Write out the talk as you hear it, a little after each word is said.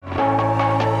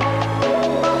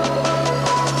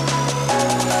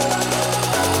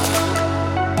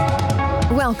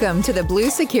Welcome to the Blue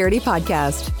Security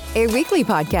Podcast, a weekly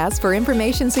podcast for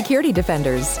information security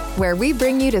defenders, where we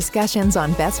bring you discussions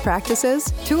on best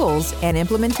practices, tools, and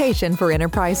implementation for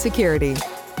enterprise security.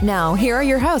 Now, here are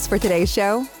your hosts for today's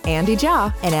show, Andy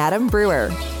Jha and Adam Brewer.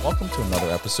 Welcome to another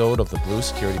episode of the Blue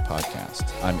Security Podcast.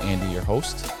 I'm Andy, your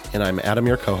host. And I'm Adam,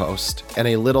 your co-host. And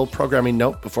a little programming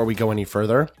note before we go any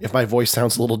further. If my voice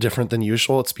sounds a little different than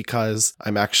usual, it's because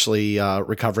I'm actually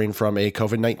recovering from a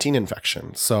COVID-19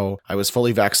 infection. So I was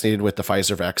fully vaccinated with the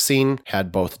Pfizer vaccine,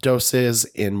 had both doses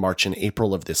in March and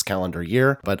April of this calendar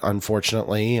year. But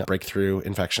unfortunately, breakthrough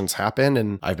infections happen,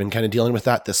 and I've been kind of dealing with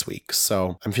that this week.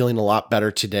 So I'm feeling a lot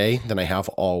better today than I have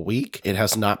all week. It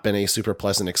has not been a super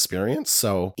pleasant experience.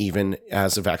 So even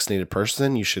as a vaccinated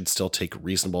person, you should still take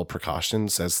reasonable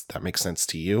precautions as that makes sense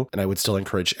to you. And I would still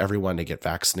encourage everyone to get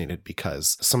vaccinated,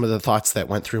 because some of the thoughts that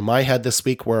went through my head this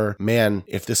week were, man,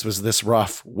 if this was this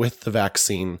rough with the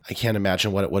vaccine, I can't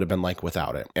imagine what it would have been like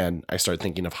without it. And I started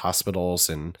thinking of hospitals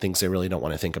and things I really don't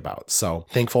want to think about. So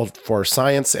thankful for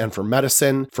science and for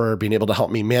medicine for being able to help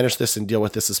me manage this and deal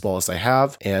with this as well as I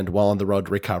have, and well on the road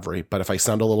to recovery. But if I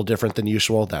sound a little different than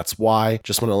usual, that's why.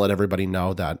 Just want to let everybody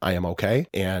know that I am okay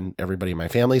and everybody in my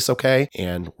family's okay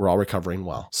and we're all recovering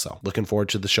well. So looking forward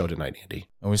to the show tonight, Andy.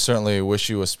 And we certainly wish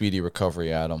you a speedy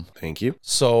recovery, Adam. Thank you.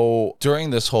 So during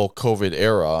this whole COVID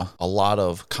era, a lot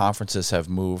of conferences have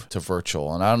moved to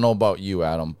virtual. And I don't know about you,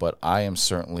 Adam, but I am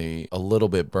certainly a little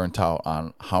bit burnt out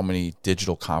on how many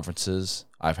digital conferences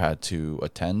I've had to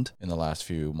attend in the last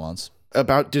few months.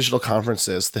 About digital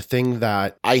conferences, the thing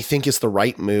that I think is the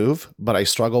right move, but I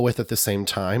struggle with at the same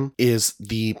time, is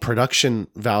the production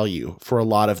value for a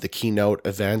lot of the keynote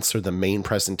events or the main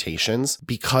presentations.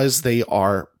 Because they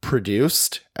are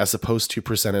produced as opposed to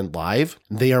presented live,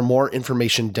 they are more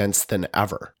information dense than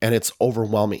ever. And it's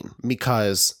overwhelming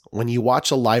because when you watch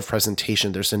a live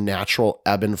presentation, there's a natural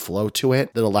ebb and flow to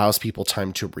it that allows people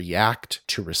time to react,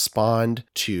 to respond,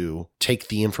 to take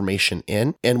the information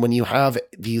in. And when you have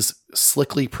these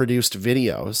slickly produced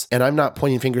videos, and I'm not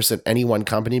pointing fingers at any one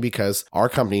company, because our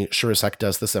company sure as heck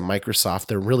does this at Microsoft.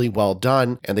 They're really well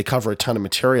done and they cover a ton of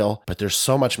material, but there's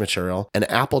so much material. And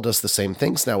Apple does the same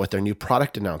things now with their new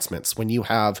product announcements. When you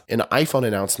have an iPhone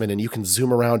announcement and you can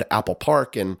zoom around Apple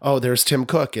Park and, oh, there's Tim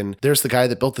Cook and there's the guy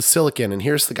that built the silicon and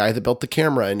here's the guy that built the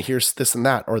camera and here's this and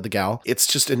that, or the gal. It's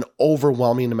just an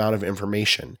overwhelming amount of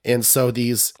information. And so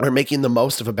these are making the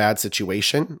most of a bad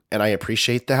situation, and I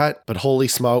appreciate that. But holy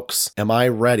smokes, am I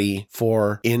ready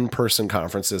for in-person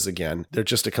conferences again? They're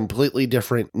just a completely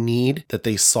different need that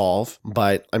they solve,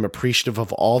 but I'm appreciative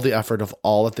of all the effort of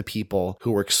all of the people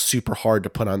who work super hard to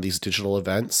put on these digital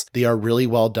events. They are really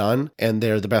well done, and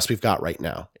they're the best we've got right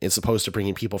now, as opposed to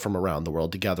bringing people from around the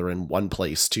world together in one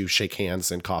place to shake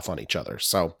hands and cough on each other.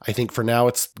 So I think for now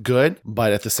it's good,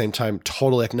 but at the same time,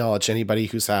 totally acknowledge anybody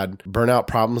who's had burnout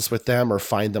problems with them or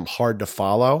find them hard to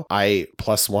follow. I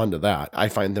 +1 to that. I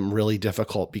find them really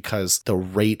difficult because the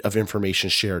rate of information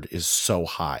shared is so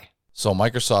high. So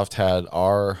Microsoft had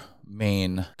our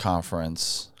main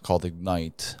conference called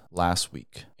Ignite last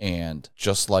week. And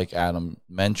just like Adam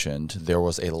mentioned, there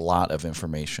was a lot of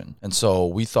information. And so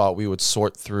we thought we would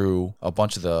sort through a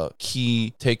bunch of the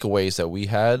key takeaways that we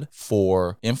had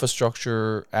for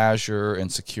infrastructure, Azure,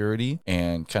 and security,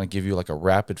 and kind of give you like a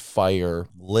rapid fire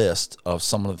list of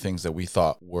some of the things that we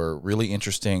thought were really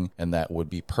interesting and that would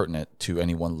be pertinent to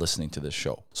anyone listening to this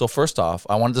show. So first off,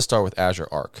 I wanted to start with Azure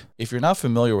Arc. If you're not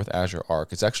familiar with Azure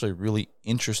Arc, it's actually a really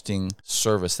interesting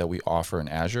service that we offer in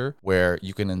Azure, where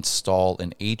you can install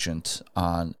an agent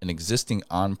on an existing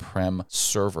on-prem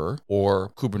server or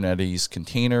Kubernetes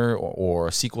container or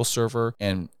a SQL server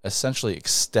and essentially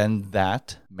extend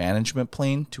that management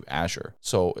plane to Azure.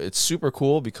 So it's super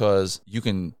cool because you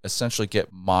can essentially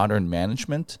get modern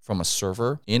management from a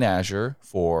server in Azure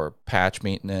for patch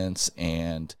maintenance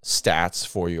and stats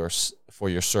for your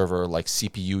server, like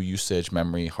CPU usage,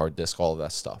 memory, hard disk, all of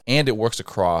that stuff. And it works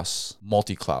across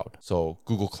multi-cloud. So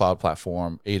Google Cloud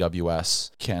Platform, AWS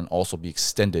can also be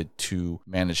extended to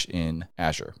manage in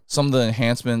Azure. Some of the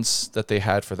enhancements that they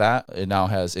had for that, it now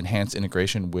has enhanced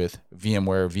integration with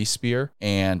VMware vSphere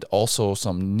and also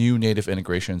some new native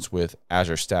integrations with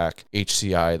Azure Stack,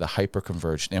 HCI, the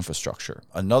hyper-converged infrastructure.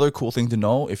 Another cool thing to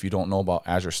know, if you don't know about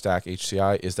Azure Stack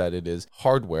HCI, is that it is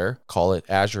hardware, call it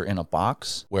Azure in a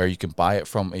box, where you can buy it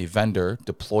from a vendor,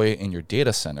 deploy it in your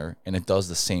data center, and it does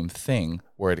the same thing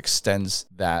where it extends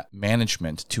that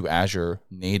management to Azure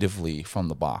natively from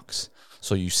the box.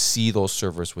 So you see those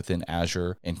servers within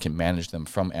Azure and can manage them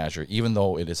from Azure, even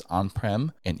though it is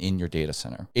on-prem and in your data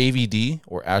center. AVD,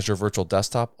 or Azure Virtual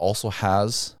Desktop, also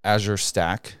has Azure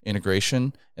Stack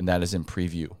integration and that is in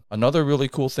preview. Another really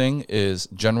cool thing is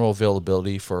general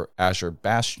availability for Azure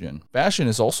Bastion. Bastion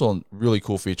is also a really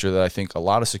cool feature that I think a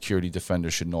lot of security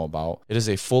defenders should know about. It is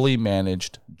a fully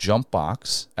managed jump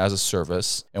box as a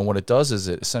service, and what it does is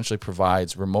it essentially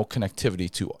provides remote connectivity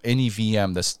to any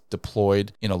VM that's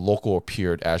deployed in a local or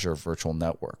peered Azure virtual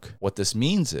network. What this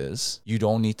means is you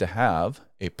don't need to have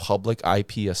a public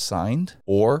IP assigned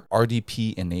or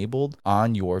RDP enabled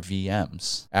on your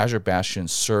VMs. Azure Bastion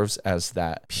serves as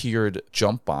that peered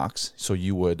jump box, so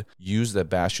you would use the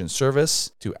Bastion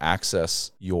service to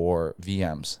access your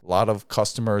VMs. A lot of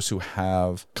customers who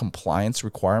have compliance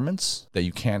requirements that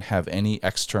you can't have any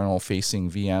external facing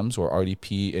VMs or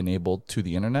RDP enabled to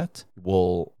the internet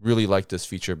will really like this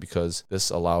feature because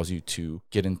this allows you to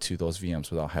get into those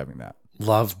VMs without having that.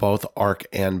 Love both Arc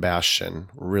and Bastion.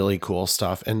 Really cool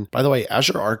stuff. And by the way,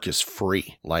 Azure Arc is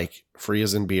free, like free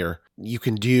as in beer. You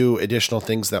can do additional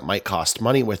things that might cost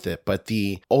money with it, but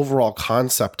the overall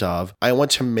concept of I want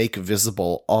to make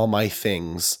visible all my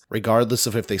things, regardless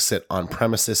of if they sit on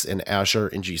premises in Azure,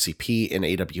 in GCP, in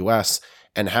AWS,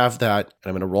 and have that, and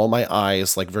I'm going to roll my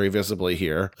eyes like very visibly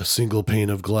here, a single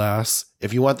pane of glass.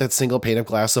 If you want that single pane of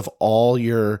glass of all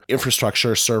your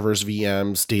infrastructure, servers,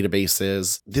 VMs,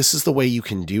 databases, this is the way you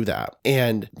can do that.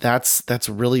 And that's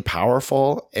really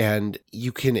powerful. And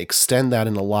you can extend that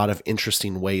in a lot of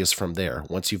interesting ways from there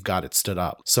once you've got it stood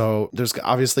up. So there's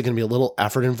obviously going to be a little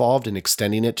effort involved in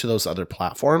extending it to those other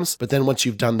platforms. But then once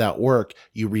you've done that work,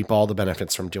 you reap all the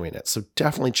benefits from doing it. So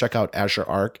definitely check out Azure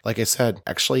Arc. Like I said,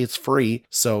 actually it's free,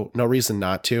 so no reason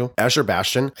not to. Azure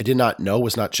Bastion, I did not know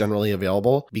was not generally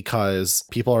available because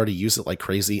people already use it like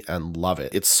crazy and love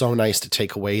it. It's so nice to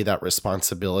take away that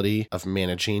responsibility of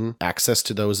managing access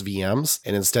to those VMs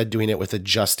and instead doing it with a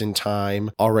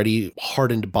just-in-time, already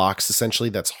hardened box, essentially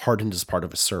that's hardened as part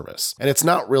of a service. And it's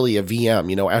not really a VM.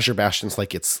 You know, Azure Bastion's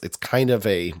like it's kind of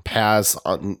a PaaS,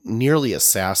 nearly a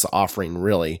SaaS offering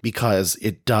really, because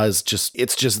it's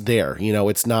just there. You know,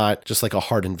 it's not just like a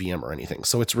hardened VM or anything.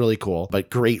 So it's really cool, but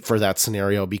great for that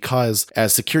scenario because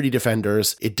as security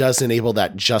defenders, it does enable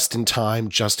that just-in-time,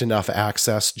 just enough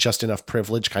access, just enough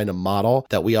privilege kind of model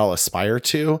that we all aspire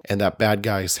to and that bad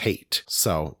guys hate.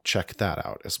 So check that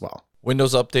out as well.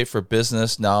 Windows Update for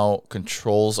Business, now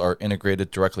controls are integrated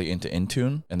directly into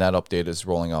Intune, and that update is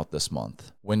rolling out this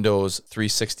month. Windows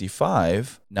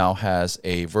 365 now has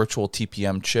a virtual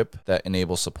TPM chip that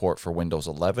enables support for Windows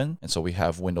 11. And so we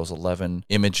have Windows 11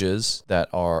 images that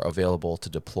are available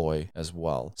to deploy as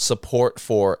well. Support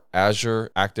for Azure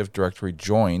Active Directory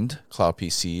joined Cloud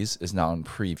PCs is now in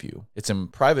preview. It's in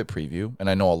private preview, and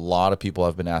I know a lot of people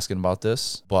have been asking about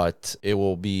this, but it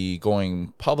will be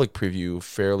going public preview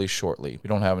fairly shortly. We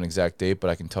don't have an exact date, but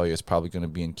I can tell you it's probably going to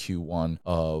be in Q1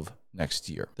 of next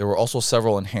year. There were also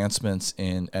several enhancements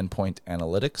in endpoint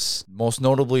analytics, most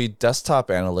notably desktop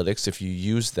analytics. If you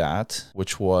use that,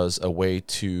 which was a way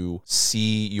to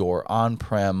see your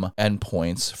on-prem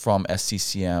endpoints from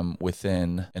SCCM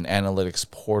within an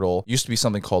analytics portal. It used to be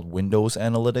something called Windows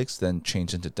Analytics, then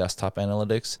changed into Desktop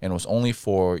Analytics, and was only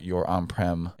for your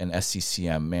on-prem and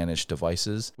SCCM managed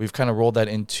devices. We've kind of rolled that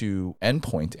into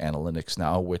endpoint analytics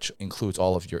now, which includes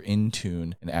all of your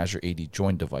Intune and Azure AD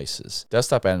joined devices.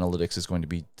 Desktop Analytics is going to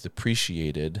be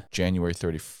depreciated January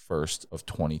 31st of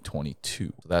 2022.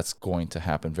 So that's going to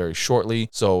happen very shortly.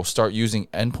 So start using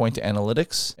endpoint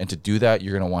analytics. And to do that,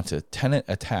 you're going to want to tenant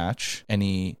attach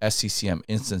any SCCM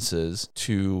instances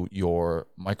to your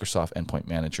Microsoft Endpoint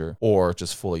Manager or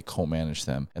just fully co-manage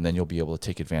them. And then you'll be able to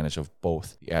take advantage of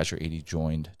both the Azure AD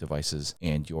joined devices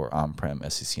and your on-prem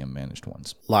SCCM managed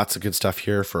ones. Lots of good stuff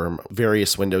here from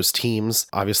various Windows teams.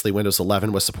 Obviously, Windows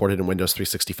 11 was supported in Windows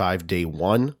 365 day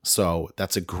one. So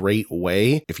that's a great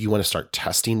way. If you want to start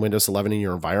testing Windows 11 in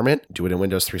your environment, do it in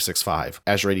Windows 365.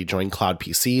 Azure AD joined Cloud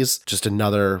PCs, just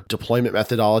another deployment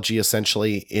methodology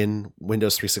essentially in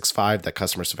Windows 365 that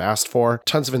customers have asked for.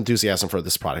 Tons of enthusiasm for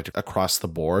this product across the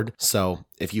board. So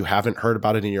if you haven't heard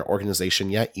about it in your organization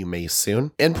yet, you may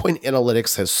soon. Endpoint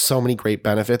Analytics has so many great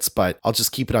benefits, but I'll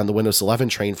just keep it on the Windows 11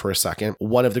 train for a second.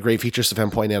 One of the great features of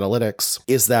Endpoint Analytics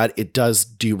is that it does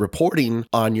do reporting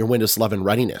on your Windows 11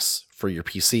 readiness for your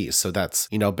PCs. So that's,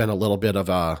 been a little bit of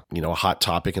a hot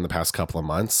topic in the past couple of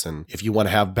months. And if you want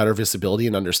to have better visibility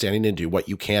and understanding and do what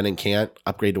you can and can't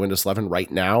upgrade to Windows 11 right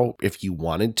now, if you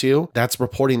wanted to, that's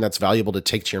reporting that's valuable to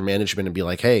take to your management and be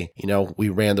like, hey, we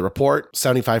ran the report,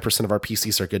 75% of our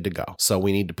PCs are good to go. So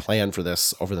we need to plan for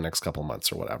this over the next couple of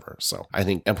months or whatever. So I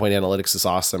think Endpoint Analytics is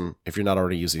awesome. If you're not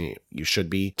already using it, you should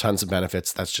be. Tons of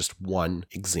benefits. That's just one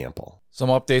example. Some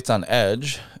updates on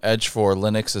Edge. Edge for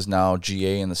Linux is now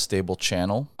GA in the stable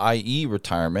channel. IE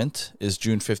retirement is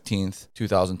June 15th,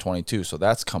 2022, so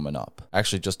that's coming up. I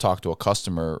actually just talked to a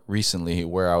customer recently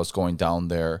where I was going down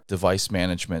their device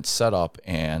management setup,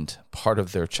 and part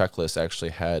of their checklist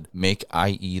actually had make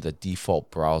IE the default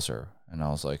browser. And I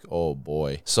was like, oh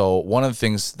boy. So one of the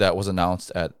things that was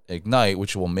announced at Ignite,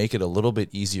 which will make it a little bit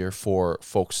easier for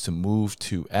folks to move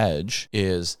to Edge,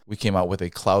 is we came out with a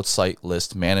cloud site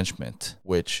list management,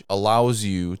 which allows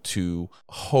you to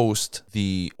host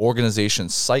the organization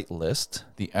site list,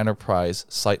 the enterprise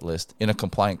site list, in a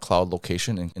compliant cloud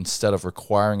location instead of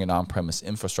requiring an on-premise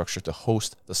infrastructure to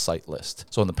host the site list.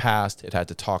 So in the past, it had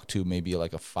to talk to maybe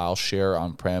like a file share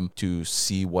on-prem to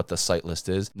see what the site list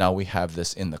is. Now we have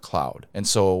this in the cloud. And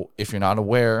so if you're not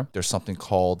aware, there's something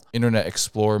called Internet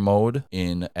Explorer mode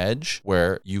in Edge,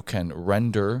 where you can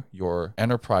render your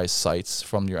enterprise sites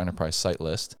from your enterprise site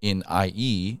list in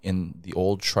IE, in the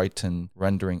old Triton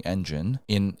rendering engine,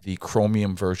 in the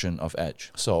Chromium version of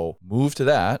Edge. So move to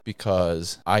that,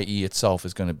 because IE itself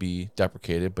is going to be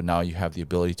deprecated, but now you have the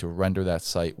ability to render that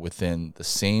site within the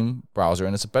same browser,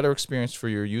 and it's a better experience for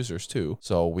your users too.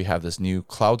 So we have this new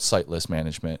cloud site list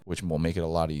management, which will make it a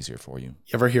lot easier for you.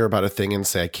 You ever hear about a thing and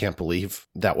say, I can't believe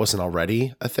that wasn't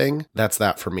already a thing? That's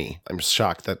that for me. I'm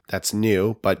shocked that that's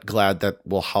new, but glad that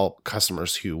will help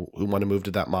customers who want to move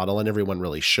to that model, and everyone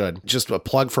really should. Just a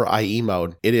plug for IE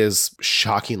mode. It is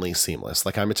shockingly seamless.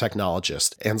 Like, I'm a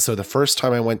technologist. And so the first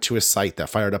time I went to a site that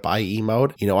fired up IE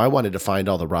mode, I wanted to find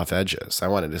all the rough edges. I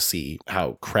wanted to see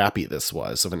how crappy this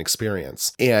was of an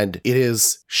experience. And it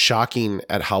is shocking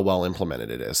at how well implemented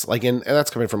it is. Like, and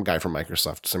that's coming from a guy from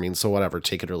Microsoft. So whatever,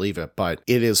 take it or leave it. But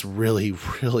it is really,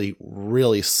 really,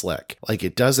 really slick. Like,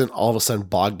 it doesn't all of a sudden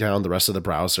bog down the rest of the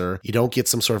browser. You don't get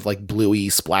some sort of like bluey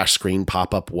splash screen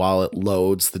pop up while it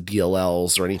loads the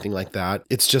DLLs or anything like that.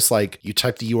 It's just like you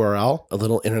type the URL, a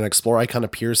little Internet Explorer icon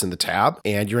appears in the tab,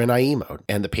 and you're in IE mode.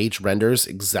 And the page renders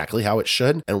exactly how it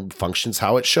should and functions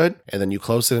how it should. And then you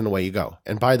close it and away you go.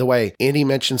 And by the way, Andy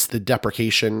mentions the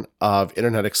deprecation of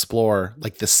Internet Explorer,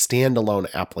 like the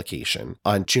standalone application,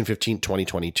 on June 15,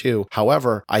 2022.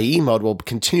 However, IE mode will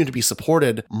continue to be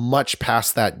supported much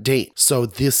past that date. So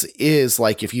this is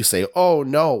like, if you say, oh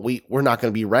no, we're not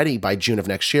going to be ready by June of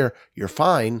next year, you're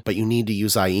fine, but you need to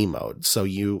use IE mode. So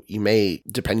you may,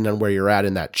 depending on where you're at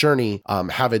in that journey,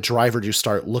 have a driver to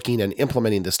start looking and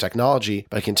implementing this technology.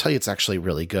 But I can tell you it's actually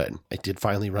really good. I did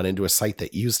finally run into a site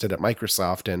that used it at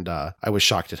Microsoft, and I was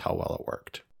shocked at how well it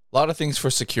worked. A lot of things for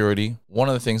security. One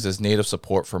of the things is native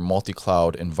support for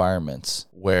multi-cloud environments,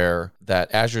 where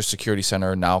that Azure Security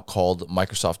Center, now called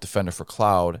Microsoft Defender for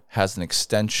Cloud, has an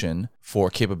extension for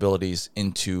capabilities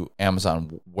into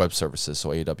Amazon Web Services, so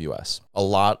AWS. A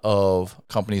lot of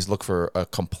companies look for a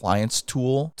compliance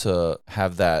tool to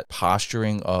have that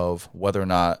posturing of whether or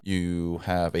not you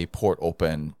have a port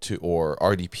open to, or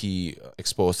RDP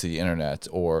exposed to the internet,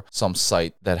 or some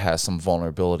site that has some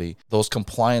vulnerability. Those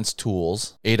compliance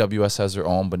tools, AWS has their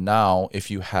own, but now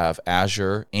if you have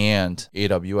Azure and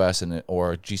AWS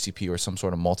or GCP or some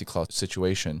sort of multi-cloud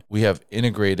situation, we have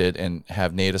integrated and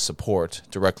have native support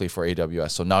directly for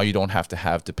AWS. So now you don't have to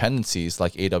have dependencies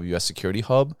like AWS Security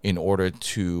Hub in order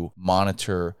to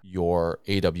monitor your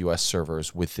AWS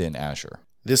servers within Azure.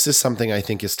 This is something I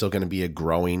think is still going to be a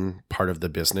growing part of the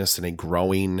business and a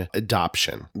growing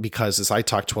adoption, because as I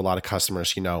talk to a lot of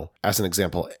customers, as an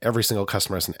example, every single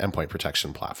customer has an endpoint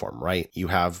protection platform, right? You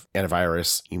have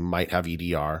antivirus, you might have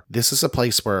EDR. This is a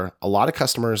place where a lot of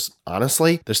customers,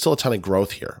 honestly, there's still a ton of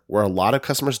growth here, where a lot of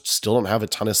customers still don't have a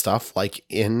ton of stuff like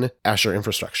in Azure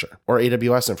infrastructure or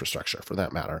AWS infrastructure for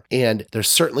that matter. And they're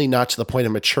certainly not to the point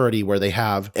of maturity where they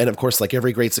have, and of course, like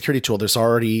every great security tool, there's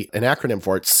already an acronym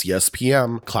for it,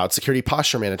 CSPM, Cloud Security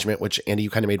Posture Management, which Andy, you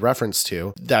kind of made reference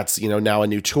to. That's, now a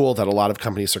new tool that a lot of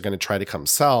companies are going to try to come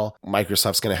sell.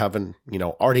 Microsoft's going to have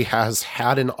already has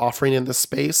had an offering in this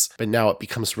space, but now it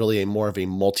becomes really more of a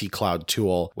multi-cloud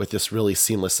tool with this really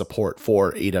seamless support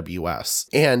for AWS.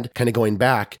 And kind of going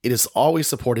back, it is always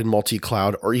supported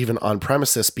multi-cloud or even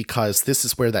on-premises, because this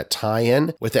is where that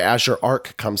tie-in with the Azure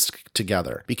Arc comes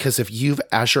together. Because if you've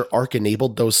Azure Arc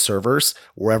enabled those servers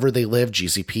wherever they live,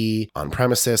 GCP,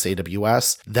 on-premises, AWS,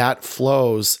 that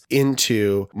flows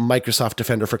into Microsoft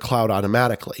Defender for Cloud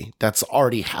automatically. That's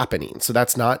already happening. So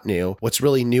that's not new. What's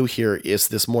really new here is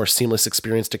this more seamless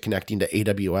experience to connecting to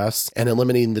AWS and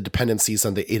eliminating the dependencies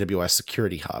on the AWS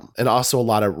Security Hub, and also a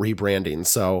lot of rebranding.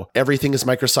 So everything is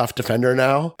Microsoft Defender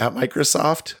now at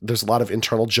Microsoft. There's a lot of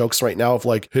internal jokes right now of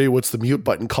like, hey, what's the mute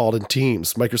button called in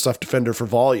Teams? Microsoft Defender for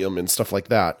Volume and stuff like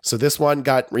that. So this one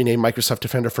got renamed Microsoft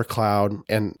Defender for Cloud,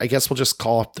 and I guess we'll just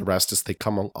call up the rest as they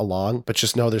come along. but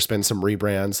just know there's been some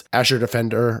rebrands. Azure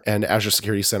Defender and Azure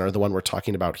Security Center are the one we're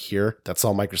talking about here. That's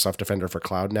all Microsoft Defender for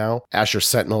cloud now. Azure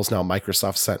Sentinel is now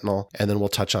Microsoft Sentinel, and then we'll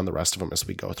touch on the rest of them as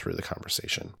we go through the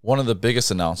conversation. One of the biggest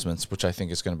announcements, which I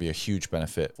think is going to be a huge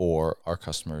benefit for our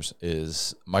customers,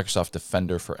 is Microsoft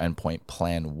Defender for Endpoint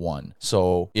Plan 1.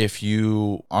 So if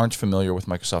you aren't familiar with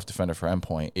Microsoft Defender for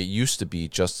Endpoint, it used to be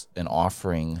just an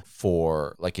offering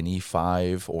for like an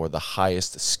E5 or the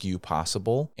highest SKU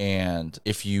possible. And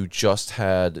if you just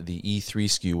had the E3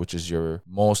 SKU, which is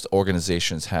most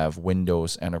organizations have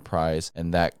Windows Enterprise,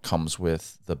 and that comes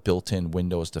with the built-in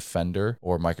Windows Defender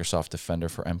or Microsoft Defender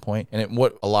for Endpoint. And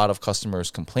what a lot of customers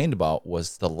complained about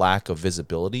was the lack of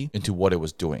visibility into what it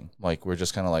was doing. Like, we're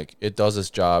just kind of like, it does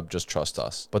its job, just trust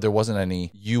us. But there wasn't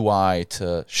any UI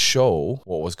to show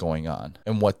what was going on.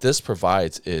 And what this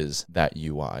provides is that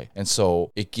UI. And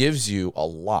so it gives you a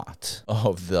lot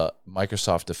of the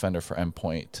Microsoft Defender for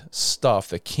Endpoint stuff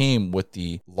that came with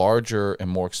the larger and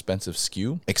more expensive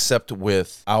SKU, except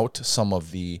without some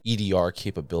of the EDR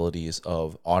capabilities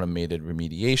of automated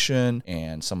remediation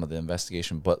and some of the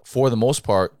investigation. But for the most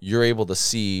part, you're able to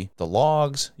see the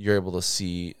logs, you're able to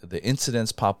see the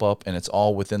incidents pop up, and it's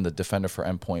all within the Defender for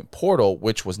Endpoint portal,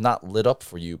 which was not lit up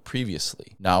for you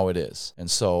previously. Now it is. And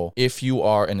so if you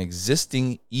are an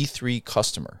existing E3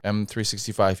 customer,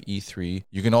 M365 E3,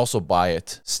 you can also buy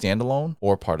it standalone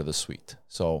or part of the suite.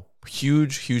 So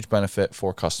huge benefit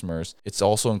for customers. It's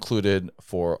also included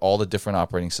for all the different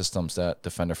operating systems that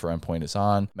Defender for Endpoint is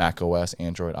on, Mac OS,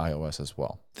 Android, iOS as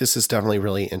well. This is definitely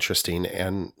really interesting.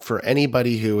 And for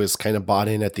anybody who is kind of bought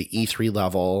in at the E3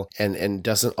 level and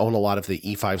doesn't own a lot of the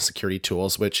E5 security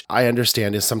tools, which I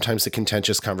understand is sometimes a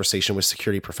contentious conversation with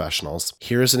security professionals,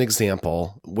 here's an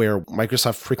example where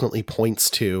Microsoft frequently points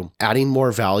to adding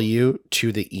more value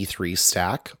to the E3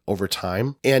 stack over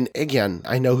time. And again,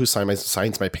 I know who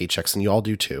signs my paychecks, and you all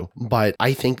do too. But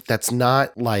I think that's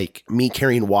not like me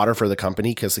carrying water for the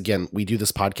company, because again, we do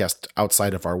this podcast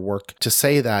outside of our work, to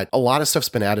say that a lot of stuff's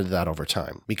been added to that over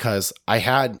time. Because I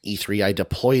had E3, I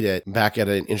deployed it back at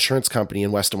an insurance company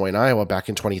in West Des Moines, Iowa back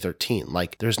in 2013.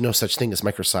 Like, there's no such thing as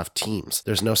Microsoft Teams.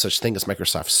 There's no such thing as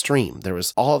Microsoft Stream. There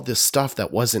was all of this stuff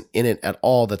that wasn't in it at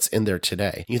all that's in there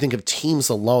today. You think of Teams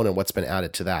alone and what's been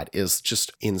added to that is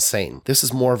just insane. This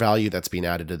is more value that's being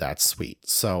added to that suite.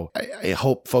 So I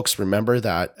hope folks remember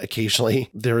that occasionally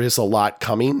there is a lot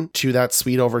coming to that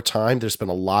suite over time. There's been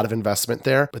a lot of investment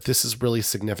there, but this is really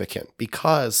significant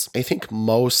because I think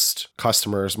most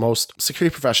customers, most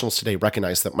security professionals today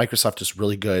recognize that Microsoft is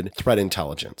really good threat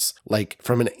intelligence. Like,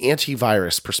 from an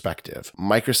antivirus perspective,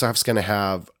 Microsoft's going to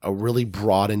have a really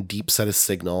broad and deep set of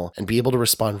signal and be able to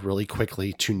respond really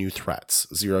quickly to new threats,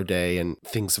 0-day and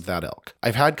things of that ilk.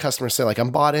 I've had customers say, like,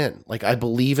 I'm bought in. Like, I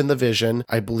believe in the vision.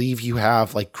 I believe you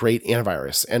have like great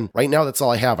antivirus. And right now, that's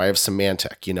all I have. I have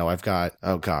Symantec. I've got,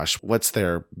 oh gosh, what's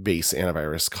their base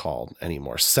antivirus called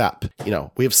anymore? SEP.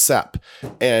 We have SEP,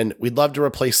 and we'd love to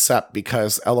replace SEP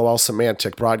because LOL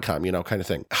Symantec, Broadcom, kind of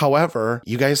thing. However,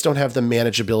 you guys don't have the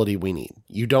manageability we need.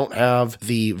 You don't have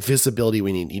the visibility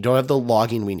we need. You don't have the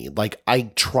logging we need. Like,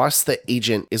 I trust the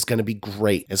agent is going to be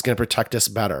great. It's going to protect us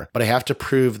better, but I have to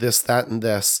prove this, that, and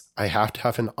this. I have to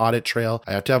have an audit trail.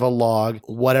 I have to have a log,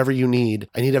 whatever you need.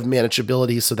 I need to have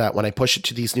manageability so that when I push it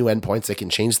to these new endpoints, I can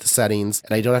change the settings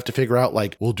and I don't have to figure out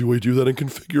like, well, do I do that in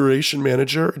Configuration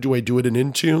Manager? Do I do it in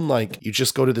Intune? Like, you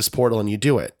just go to this portal and you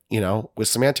do it. With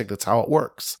Symantec, that's how it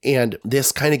works. And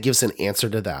this kind of gives an answer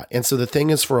to that. And so the thing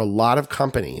is, for a lot of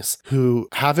companies who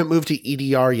haven't moved to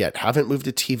EDR yet, haven't moved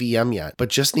to TVM yet, but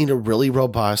just need a really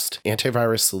robust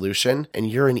antivirus solution, and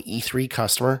you're an E3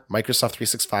 customer, Microsoft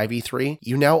 365 E3,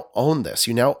 you now own this.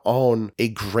 You now own a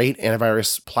great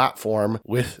antivirus platform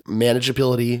with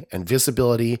manageability and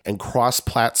visibility and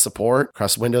cross-plat support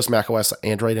across Windows, Mac OS,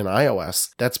 Android, and iOS.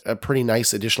 That's a pretty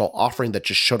nice additional offering that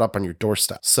just showed up on your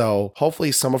doorstep. So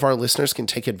hopefully some of our listeners can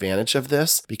take advantage of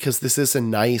this, because this is a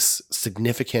nice,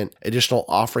 significant additional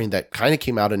offering that kind of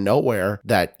came out of nowhere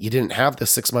that you didn't have this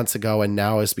 6 months ago and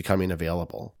now is becoming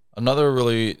available. Another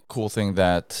really cool thing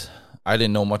that I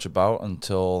didn't know much about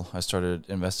until I started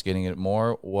investigating it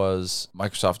more was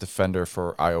Microsoft Defender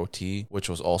for IoT, which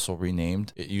was also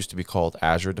renamed. It used to be called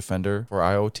Azure Defender for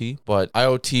IoT, but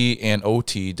IoT and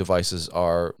OT devices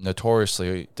are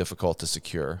notoriously difficult to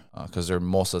secure because they're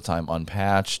most of the time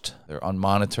unpatched, they're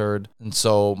unmonitored. And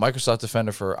so Microsoft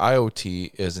Defender for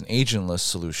IoT is an agentless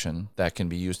solution that can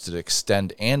be used to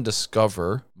extend and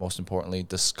discover, most importantly,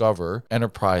 discover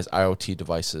enterprise IoT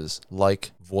devices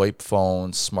like VoIP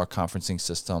phones, smart conferencing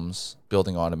systems,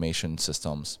 building automation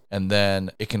systems. And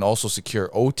then it can also secure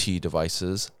OT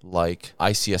devices like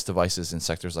ICS devices in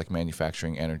sectors like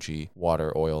manufacturing, energy,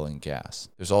 water, oil, and gas.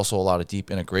 There's also a lot of deep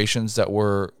integrations that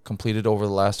were completed over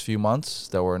the last few months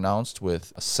that were announced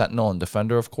with Sentinel and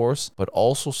Defender, of course, but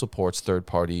also supports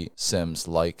third-party SIMs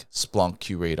like Splunk,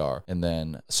 QRadar, and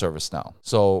then ServiceNow.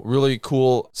 So really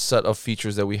cool set of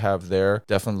features that we have there.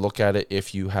 Definitely look at it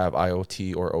if you have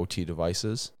IoT or OT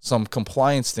devices. Some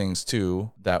compliance things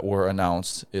too that were announced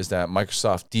is that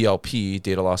Microsoft DLP,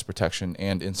 data loss protection,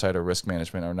 and insider risk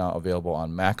management are now available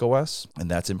on macOS, and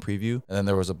that's in preview. And then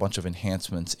there was a bunch of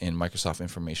enhancements in Microsoft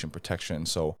information protection.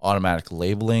 So automatic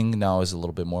labeling now is a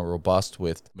little bit more robust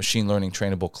with machine learning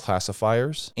trainable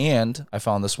classifiers. And I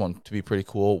found this one to be pretty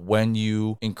cool. When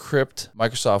you encrypt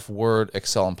Microsoft Word,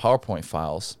 Excel, and PowerPoint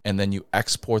files, and then you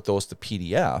export those to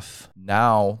PDF,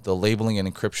 now the labeling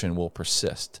and encryption will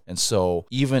persist. And so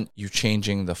even you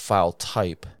changing the file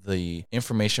type, the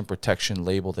information protection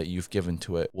label that you've given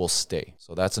to it will stay.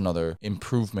 So that's another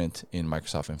improvement in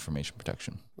Microsoft information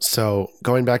protection. So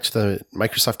going back to the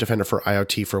Microsoft Defender for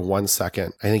IoT for 1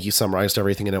 second, I think you summarized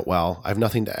everything in it well. I have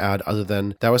nothing to add other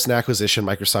than that was an acquisition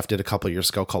Microsoft did a couple of years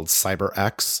ago called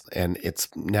CyberX, and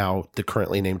it's now the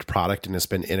currently named product and has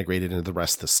been integrated into the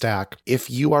rest of the stack.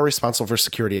 If you are responsible for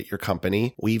security at your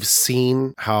company, we've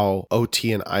seen how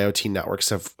OT and IoT networks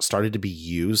have started to be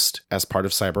used as part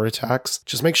of cyber attacks.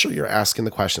 Just make sure you're asking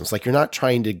the questions. Like, you're not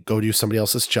trying to go do somebody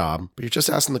else's job, but you're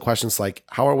just asking the questions like,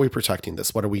 how are we protecting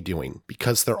this? What are we doing?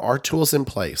 Because there are tools in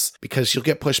place, because you'll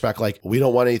get pushback like, we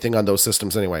don't want anything on those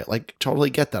systems anyway. Like, totally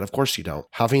get that. Of course you don't.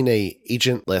 Having a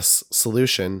agentless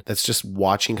solution that's just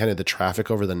watching kind of the traffic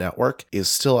over the network is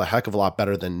still a heck of a lot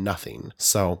better than nothing.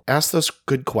 So ask those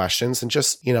good questions and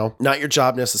just, not your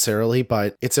job necessarily,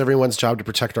 but it's everyone's job to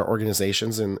protect our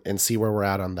organizations and see where we're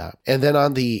at on that. And then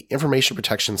on the information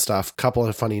protection stuff, couple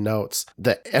of funny notes.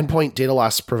 The endpoint data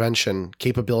loss prevention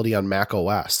capability on Mac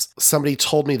OS. Somebody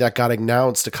told me that got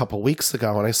announced a couple weeks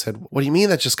ago, and I said, what do you mean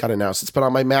that just got announced? It's been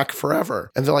on my Mac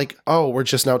forever. And they're like, oh, we're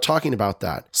just now talking about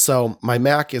that. So my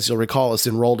Mac, as you'll recall, is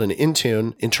enrolled in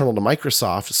Intune, internal to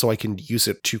Microsoft, so I can use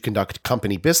it to conduct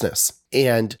company business.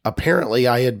 And apparently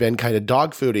I had been kind of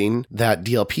dogfooding that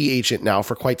DLP agent now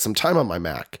for quite some time on my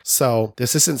Mac. So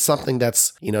this isn't something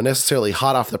that's, necessarily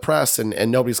hot off the press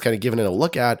and nobody's kind of given it a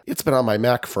look at. It's been on my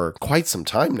Mac for quite some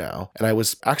time now. And I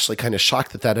was actually kind of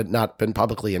shocked that had not been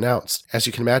publicly announced. As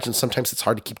you can imagine, sometimes it's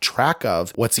hard to keep track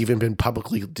of what's even been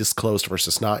publicly disclosed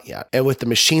versus not yet. And with the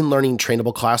machine learning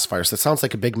trainable classifiers, that sounds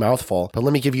like a big mouthful, but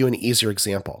let me give you an easier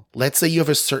example. Let's say you have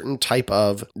a certain type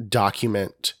of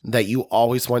document that you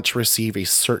always want to receive a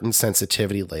certain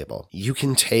sensitivity label. You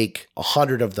can take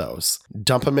 100 of those,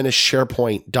 dump them in a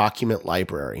SharePoint document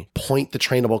library, point the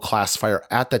trainable classifier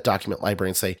at that document library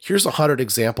and say, here's 100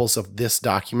 examples of this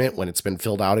document when it's been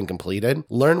filled out and completed.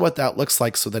 Learn what that looks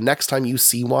like so the next time you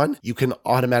see one, you can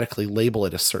automatically label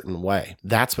it a certain way.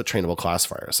 That's what trainable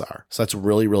classifiers are. So that's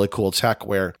really, really cool tech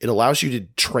where it allows you to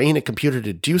train a computer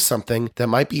to do something that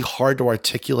might be hard to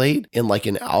articulate in like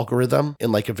an algorithm,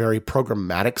 in like a very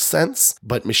programmatic sense,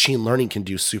 but machine learning can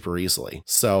do super easily.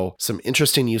 So some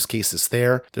interesting use cases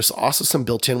there. There's also some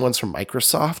built-in ones from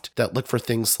Microsoft that look for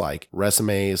things like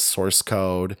resumes, source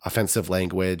code, offensive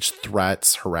language,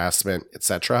 threats, harassment,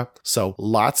 etc. So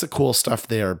lots of cool stuff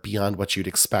there beyond what you'd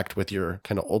expect with your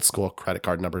kind of old school credit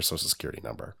card number, social security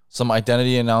number. Some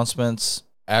identity announcements.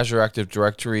 Azure Active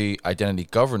Directory Identity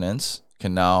Governance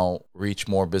can now reach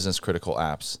more business critical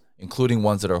apps, including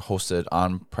ones that are hosted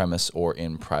on-premise or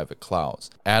in private clouds.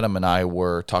 Adam and I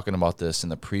were talking about this in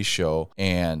the pre-show,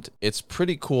 and it's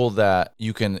pretty cool that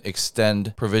you can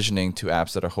extend provisioning to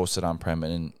apps that are hosted on-prem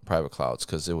and in private clouds,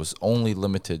 because it was only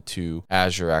limited to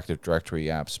Azure Active Directory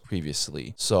apps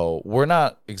previously. So we're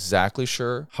not exactly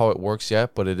sure how it works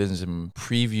yet, but it is in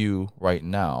preview right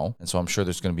now. And so I'm sure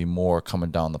there's going to be more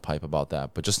coming down the pipe about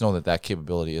that. But just know that that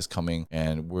capability is coming,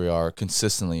 and we are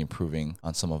consistently improving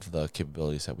on some of the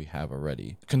capabilities that we have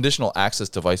already. Conditional access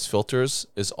device filters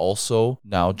is also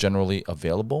now generally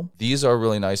available. These are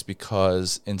really nice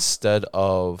because instead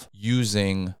of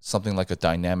using something like a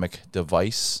dynamic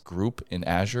device group in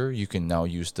Azure, you can now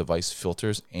use device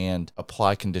filters and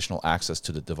apply conditional access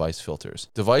to the device filters.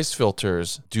 Device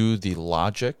filters do the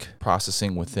logic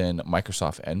processing within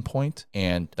Microsoft Endpoint,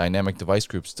 and dynamic device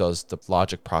groups does the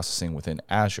logic processing within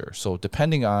Azure. So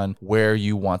depending on where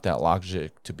you want that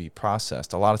logic to be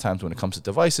processed, a lot of times when it comes to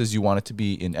devices, cases, you want it to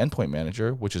be in Endpoint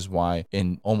Manager, which is why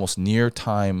in almost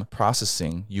near-time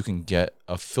processing, you can get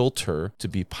a filter to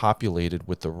be populated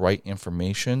with the right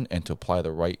information and to apply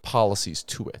the right policies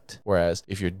to it. Whereas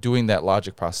if you're doing that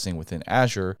logic processing within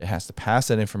Azure, it has to pass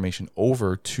that information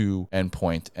over to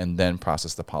Endpoint and then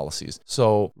process the policies.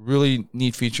 So really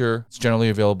neat feature. It's generally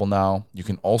available now. You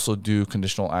can also do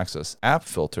conditional access app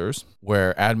filters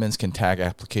where admins can tag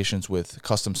applications with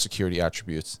custom security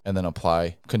attributes and then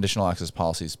apply conditional access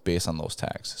policies based on those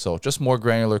tags. So just more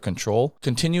granular control.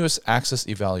 Continuous access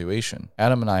evaluation.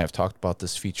 Adam and I have talked about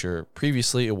this feature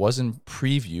previously. It was in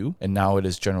preview and now it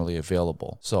is generally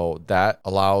available. So that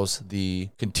allows the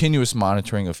continuous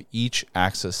monitoring of each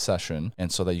access session,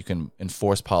 and so that you can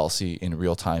enforce policy in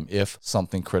real time. If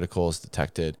something critical is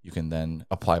detected, you can then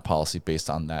apply policy based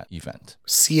on that event.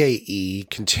 CAE,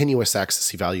 continuous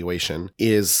access evaluation,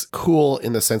 is cool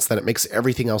in the sense that it makes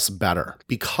everything else better,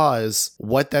 because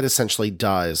what that essentially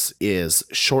does is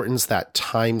shortens that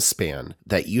time span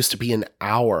that used to be an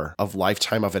hour of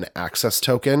lifetime of an access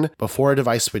token before a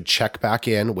device would check back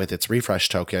in with its refresh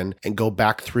token and go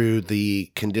back through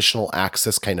the conditional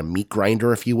access kind of meat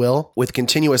grinder, if you will. With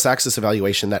continuous access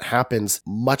evaluation, that happens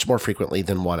much more frequently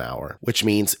than 1 hour, which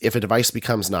means if a device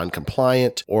becomes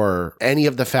non-compliant or any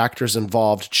of the factors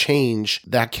involved change,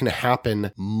 that can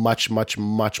happen much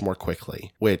more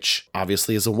quickly, which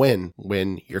obviously is a win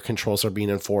when your controls are being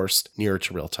enforced nearer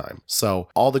to real time. So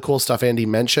all the cool stuff Andy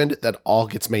mentioned, that all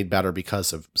gets made better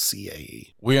because of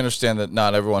CAE. We understand that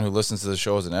not everyone who listens to the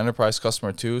show is an enterprise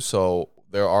customer too, so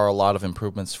there are a lot of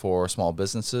improvements for small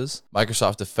businesses.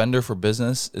 Microsoft Defender for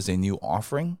Business is a new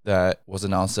offering that was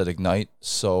announced at Ignite.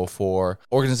 So for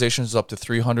organizations up to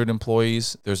 300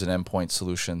 employees, there's an endpoint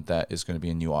solution that is going to be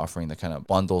a new offering that kind of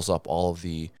bundles up all of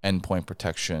the endpoint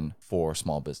protection for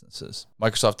small businesses.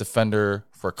 Microsoft Defender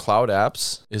for Cloud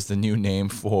Apps is the new name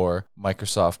for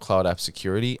Microsoft Cloud App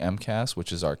Security, MCAS,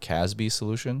 which is our CASB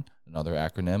solution. Another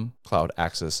acronym, Cloud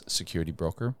Access Security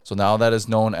Broker. So now that is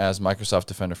known as Microsoft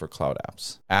Defender for Cloud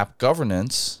Apps. App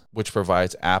Governance, which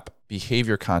provides app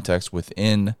behavior context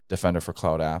within Defender for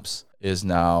Cloud Apps, is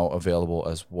now available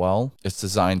as well. It's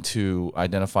designed to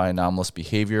identify anomalous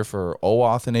behavior for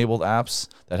OAuth-enabled apps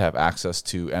that have access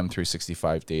to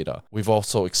M365 data. We've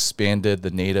also expanded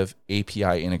the native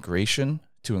API integration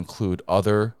to include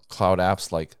other cloud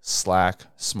apps like Slack,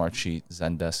 Smartsheet,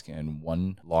 Zendesk, and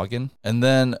OneLogin. And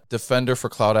then Defender for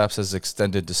Cloud Apps has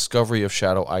extended discovery of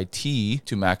Shadow IT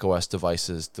to macOS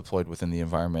devices deployed within the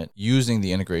environment using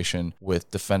the integration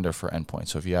with Defender for Endpoint.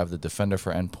 So if you have the Defender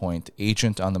for Endpoint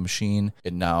agent on the machine,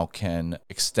 it now can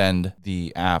extend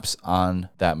the apps on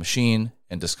that machine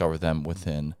and discover them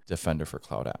within Defender for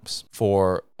Cloud Apps.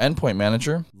 For Endpoint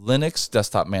Manager, Linux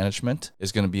Desktop Management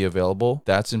is going to be available.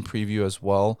 That's in preview as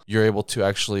well. You're able to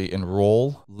actually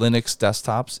enroll Linux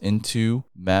desktops into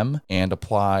MEM and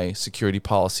apply security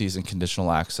policies and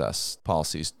conditional access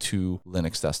policies to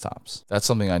Linux desktops. That's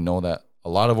something I know that a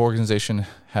lot of organizations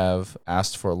have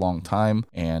asked for a long time,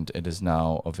 and it is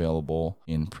now available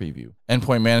in preview.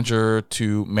 Endpoint Manager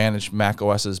to manage Mac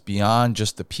OSs beyond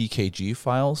just the PKG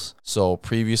files. So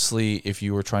previously, if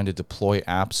you were trying to deploy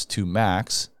apps to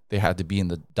Macs, they had to be in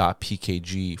the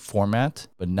 .pkg format,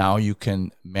 but now you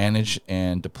can manage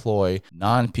and deploy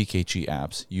non-PKG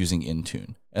apps using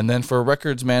Intune. And then for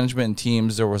records management and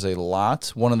Teams, there was a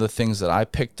lot. One of the things that I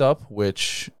picked up,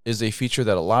 which is a feature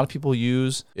that a lot of people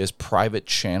use, is private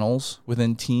channels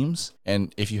within Teams.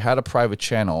 And if you had a private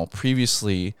channel,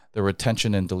 previously the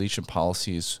retention and deletion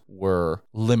policies were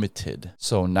limited.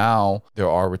 So now there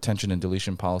are retention and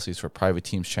deletion policies for private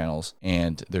Teams channels,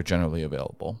 and they're generally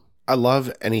available. I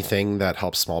love anything that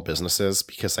helps small businesses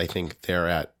because I think they're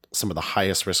at some of the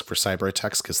highest risk for cyber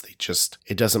attacks because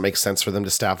it doesn't make sense for them to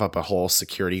staff up a whole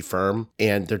security firm,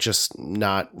 and they're just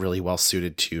not really well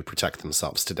suited to protect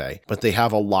themselves today. But they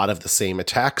have a lot of the same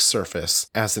attack surface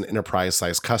as an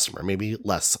enterprise-sized customer, maybe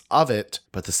less of it,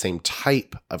 but the same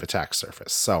type of attack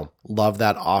surface. So love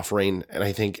that offering. And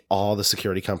I think all the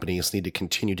security companies need to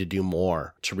continue to do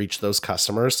more to reach those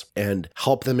customers and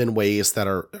help them in ways that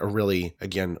are really,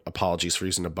 again, apologies for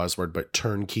using a buzzword, but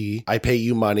turnkey. I pay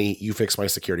you money, you fix my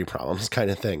security problems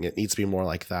kind of thing. It needs to be more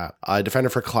like that. Defender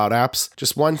for Cloud Apps,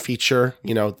 just one feature,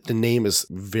 the name is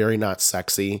very not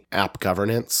sexy, app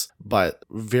governance, but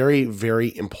very,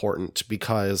 very important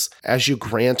because as you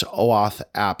grant OAuth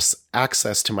apps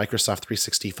access to Microsoft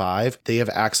 365, they have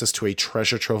access to a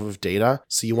treasure trove of data.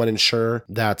 So you want to ensure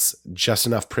that's just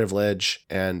enough privilege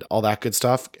and all that good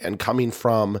stuff and coming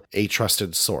from a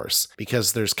trusted source,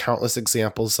 because there's countless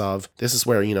examples of this is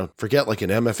where, forget like an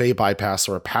MFA bypass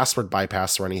or a password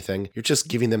bypass or anything. You're just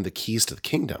giving them the keys to the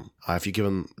kingdom. If you give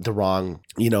them the wrong,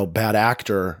 bad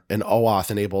actor, an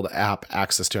OAuth-enabled app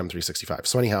access to M365.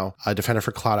 So anyhow, Defender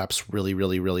for Cloud Apps really,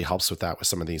 really, really helps with that with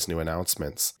some of these new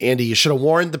announcements. Andy, you should have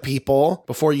warned the people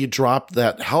before you dropped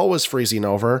that hell was freezing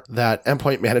over that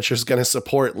Endpoint Manager is going to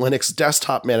support Linux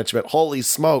desktop management. Holy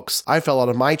smokes. I fell out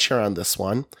of my chair on this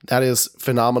one. That is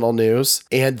phenomenal news.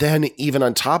 And then even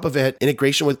on top of it,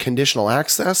 integration with conditional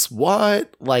access.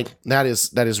 What? That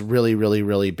is really, really,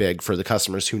 really big for the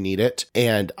customers who need it.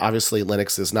 And obviously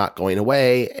Linux is not going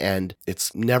away, and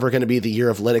it's never going to be the year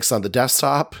of Linux on the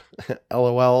desktop,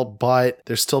 LOL, but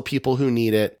there's still people who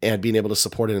need it, and being able to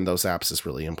support it in those apps is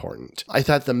really important. I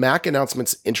thought the Mac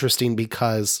announcement's interesting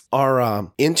because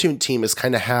our Intune team has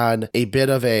kind of had a bit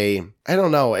of an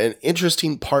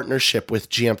interesting partnership with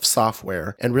Jamf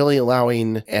Software, and really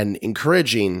allowing and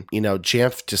encouraging,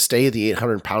 Jamf to stay the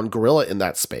 800-pound gorilla in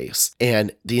that space.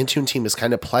 And the Intune team has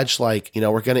kind of pledged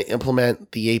we're going to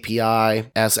implement the API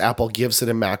as Apple gives it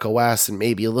in Mac OS, and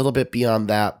maybe a little bit beyond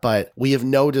that, but we have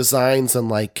no designs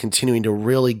on continuing to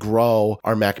really grow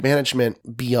our Mac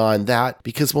management beyond that,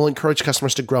 because we'll encourage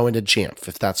customers to grow into Jamf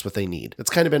if that's what they need. It's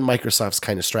kind of been Microsoft's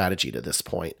kind of strategy to this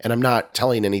point. And I'm not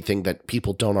telling anything that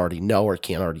people don't already know or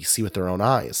can't already see with their own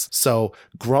eyes. So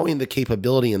growing the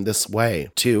capability in this way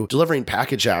to delivering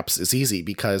package apps is easy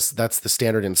because that's the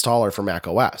standard installer for Mac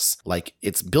OS.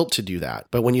 It's built to do that.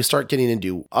 But when you start getting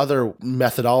into other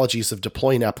methodologies of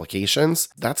deploying applications,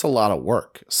 that's a lot of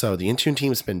work. So the Intune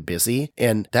team's been busy,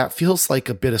 and that feels like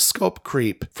a bit of scope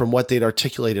creep from what they'd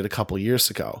articulated a couple years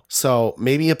ago. So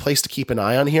maybe a place to keep an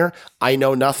eye on here. I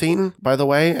know nothing, by the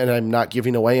way, and I'm not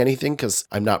giving away anything because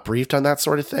I'm not briefed on that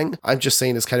sort of thing. I'm just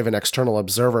saying as kind of an external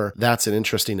observer, that's an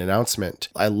interesting announcement.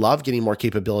 I love getting more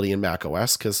capability in Mac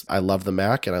OS because I love the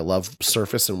Mac and I love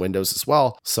Surface and Windows as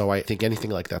well. So I think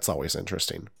anything like that's always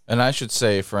interesting. And I should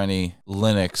say, for any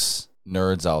Linux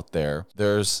nerds out there,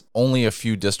 there's only a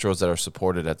few distros that are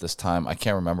supported at this time. I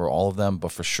can't remember all of them,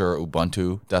 but for sure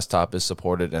Ubuntu desktop is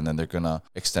supported, and then they're gonna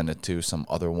extend it to some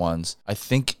other ones. I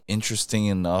think, interesting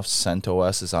enough,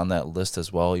 CentOS is on that list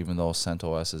as well, even though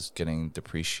CentOS is getting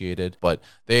depreciated, but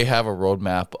they have a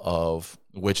roadmap of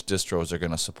which distros are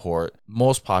going to support.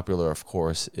 Most popular, of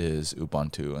course, is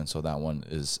Ubuntu, and so that one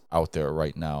is out there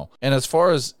right now. And as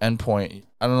far as endpoint,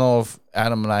 I don't know if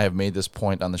Adam and I have made this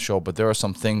point on the show, but there are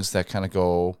some things that kind of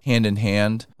go hand in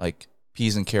hand, like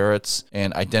peas and carrots,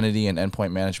 and identity and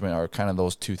endpoint management are kind of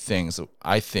those two things that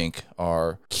I think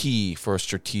are key for a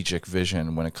strategic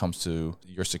vision when it comes to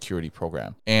your security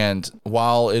program. And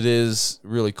while it is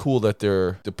really cool that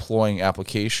they're deploying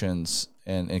applications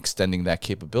and extending that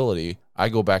capability, I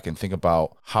go back and think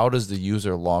about, how does the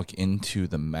user log into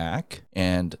the Mac?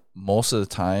 And most of the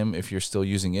time, if you're still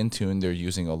using Intune, they're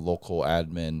using a local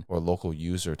admin or local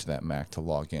user to that Mac to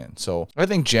log in. So I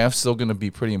think Jamf's still going to be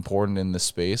pretty important in this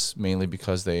space, mainly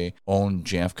because they own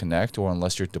Jamf Connect, or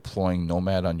unless you're deploying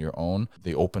Nomad on your own,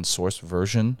 the open source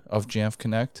version of Jamf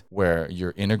Connect, where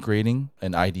you're integrating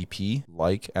an IDP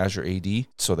like Azure AD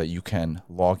so that you can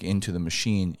log into the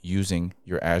machine using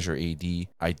your Azure AD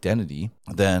identity,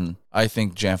 then I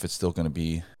think Jamf is still going to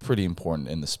be pretty important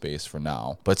in the space for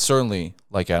now. But certainly,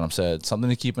 like Adam said, something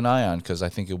to keep an eye on, because I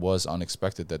think it was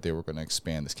unexpected that they were going to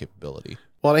expand this capability.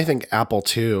 Well, and I think Apple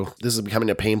too, this is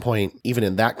becoming a pain point even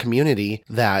in that community,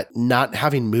 that not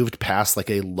having moved past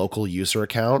a local user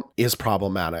account is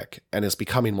problematic and is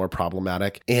becoming more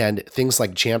problematic. And things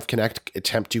like Jamf Connect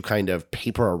attempt to kind of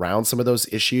paper around some of those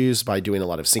issues by doing a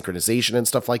lot of synchronization and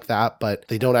stuff like that, but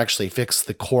they don't actually fix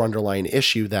the core underlying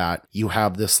issue that you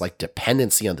have this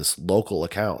dependency on this local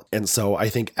account. And so I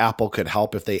think Apple could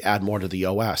help if they add more to the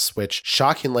OS, which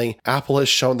shockingly, Apple has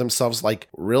shown themselves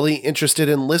really interested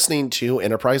in listening to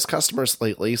enterprise customers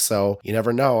lately. So you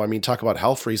never know. I mean, talk about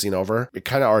hell freezing over. It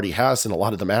kind of already has in a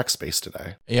lot of the Mac space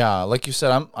today. Yeah, like you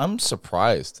said, I'm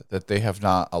surprised that they have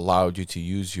not allowed you to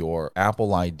use your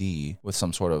Apple ID with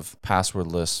some sort of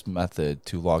passwordless method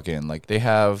to log in. They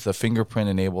have the fingerprint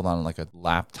enabled on a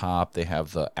laptop. They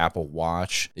have the Apple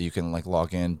Watch that you can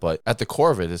log in, but at the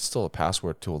core of it, it's still a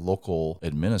password to a local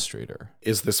administrator.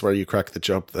 Is this where you crack the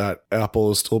joke that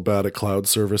Apple is still bad at cloud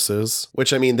services?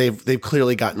 Which, I mean, they've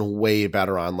clearly gotten way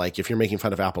better on. If you're making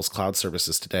fun of Apple's cloud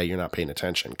services today, you're not paying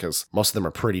attention, because most of them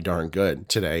are pretty darn good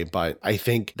today. But I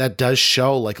think that does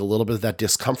show a little bit of that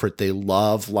discomfort. They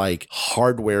love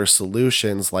hardware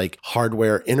solutions,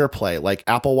 hardware interplay.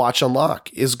 Apple Watch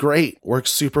Unlock is great,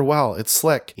 works super well, it's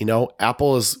slick.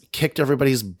 Apple has kicked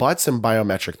everybody's butts in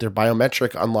biometric. Their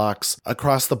biometric unlock locks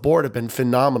across the board have been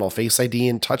phenomenal. Face ID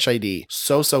and Touch ID,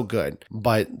 so good.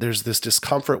 But there's this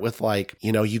discomfort with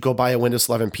you go buy a Windows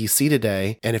 11 PC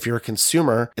today, and if you're a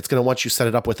consumer, it's going to want you set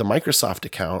it up with a Microsoft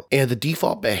account, and the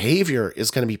default behavior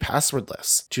is going to be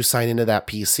passwordless to sign into that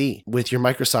PC with your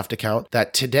Microsoft account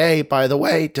that today, by the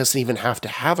way, doesn't even have to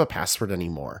have a password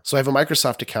anymore. So I have a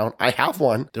Microsoft account. I have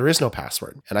one. There is no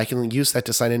password, and I can use that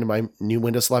to sign into my new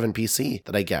Windows 11 PC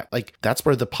that I get. That's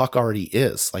where the puck already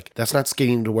is. That's not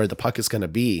skating to where the puck is going to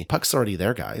be. Puck's already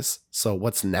there, guys. So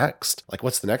what's next?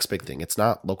 What's the next big thing? It's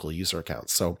not local user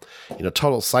accounts. So,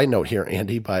 total side note here,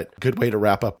 Andy, but good way to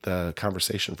wrap up the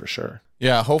conversation for sure.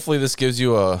 Yeah, hopefully this gives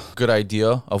you a good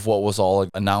idea of what was all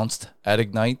announced at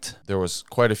Ignite. There was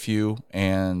quite a few,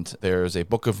 and there's a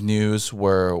book of news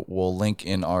where we'll link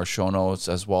in our show notes,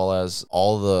 as well as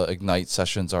all the Ignite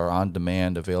sessions are on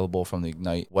demand, available from the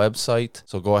Ignite website.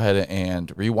 So go ahead and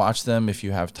rewatch them if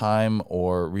you have time,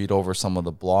 or read over some of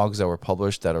the blogs that were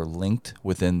published that are linked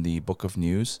within the book of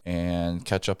news and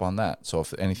catch up on that. So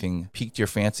if anything piqued your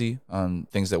fancy on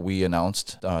things that we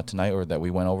announced tonight or that we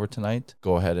went over tonight,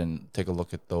 go ahead and take a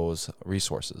look at those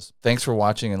resources. Thanks for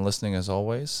watching and listening as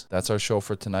always. That's our show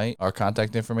for tonight. Our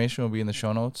contact information will be in the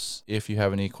show notes if you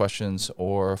have any questions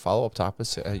or follow-up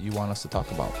topics that you want us to talk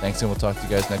about. Thanks, and we'll talk to you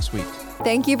guys next week.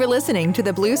 Thank you for listening to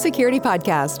the Blue Security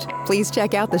Podcast. Please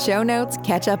check out the show notes,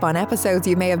 catch up on episodes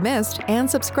you may have missed, and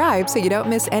subscribe so you don't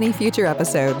miss any future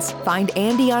episodes. Find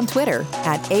Andy on Twitter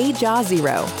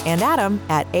 @AJaw0 and Adam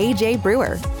 @AJ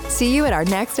Brewer. See you at our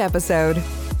next episode.